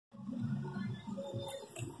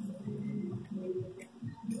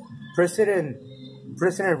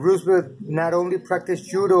President Roosevelt not only practiced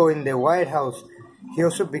judo in the White House, he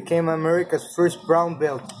also became America's first brown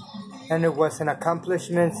belt, and it was an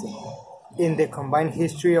accomplishment in the combined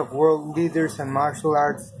history of world leaders and martial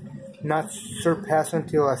arts, not surpassed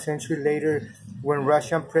until a century later when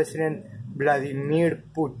Russian President Vladimir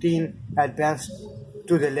Putin advanced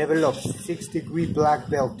to the level of 6th-degree black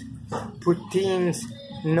belt. Putin's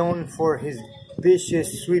known for his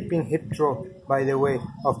vicious sweeping hip throw, by the way,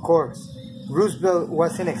 of course. Roosevelt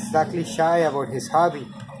wasn't exactly shy about his hobby.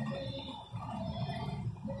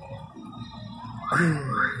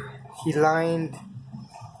 He lined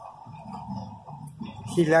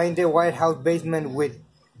the White House basement with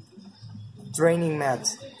training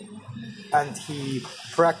mats, and he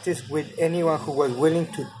practiced with anyone who was willing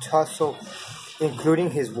to tussle,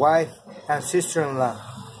 including his wife and sister-in-law.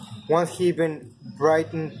 Once he even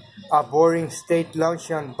brightened a boring state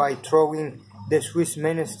luncheon by throwing the Swiss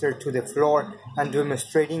minister to the floor and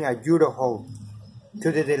demonstrating a judo hold,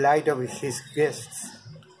 to the delight of his guests.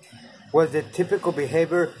 Was the typical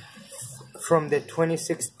behavior from the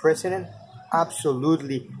 26th president?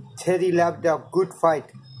 Absolutely. Teddy loved a good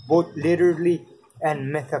fight, both literally and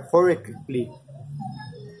metaphorically.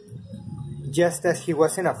 Just as he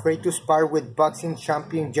wasn't afraid to spar with boxing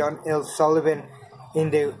champion John L. Sullivan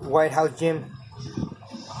in the White House gym,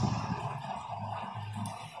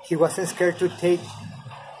 he wasn't scared to take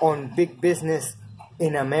on big business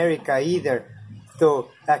in America either. Though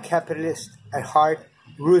a capitalist at heart,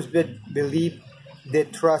 Roosevelt believed the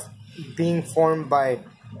trust being formed by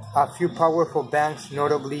a few powerful banks,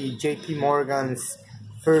 notably J.P. Morgan's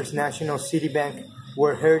First National Citibank,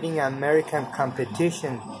 were hurting American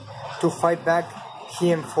competition. To fight back,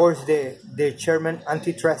 he enforced the Sherman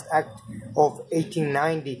Antitrust Act of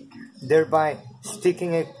 1890, thereby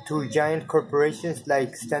sticking it to giant corporations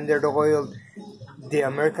like Standard Oil, the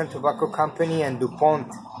American Tobacco Company, and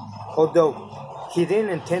DuPont. Although he didn't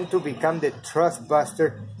intend to become the trust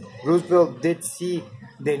buster, Roosevelt did see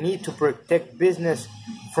the need to protect business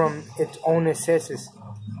from its own excesses.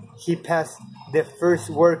 He passed the first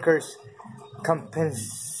workers'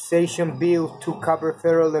 compensation bill to cover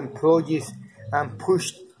federal employees and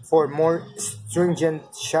pushed for more stringent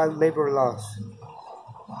child labor laws.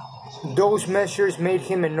 Those measures made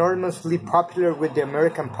him enormously popular with the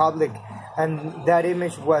American public, and that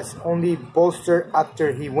image was only bolstered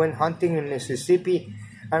after he went hunting in Mississippi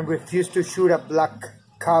and refused to shoot a black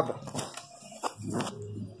cub.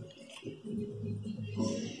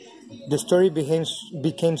 The story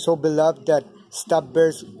became so beloved that stop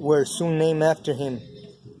bears were soon named after him.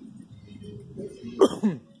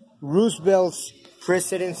 Roosevelt's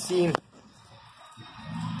presidency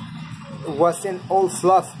wasn't all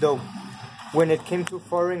fluff, though. When it came to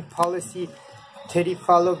foreign policy, Teddy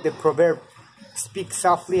followed the proverb, speak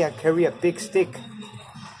softly and carry a big stick.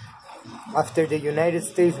 After the United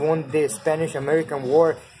States won the Spanish-American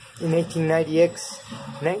War in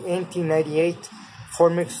 1898,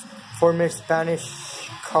 former Spanish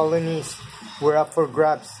colonies were up for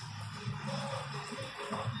grabs.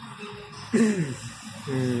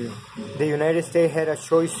 The United States had a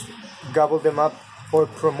choice: gobble them up or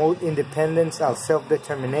promote independence and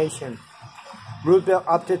self-determination. Roosevelt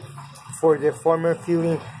opted for the former,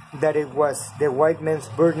 feeling that it was the white man's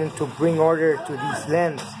burden to bring order to these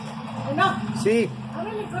lands. Sí.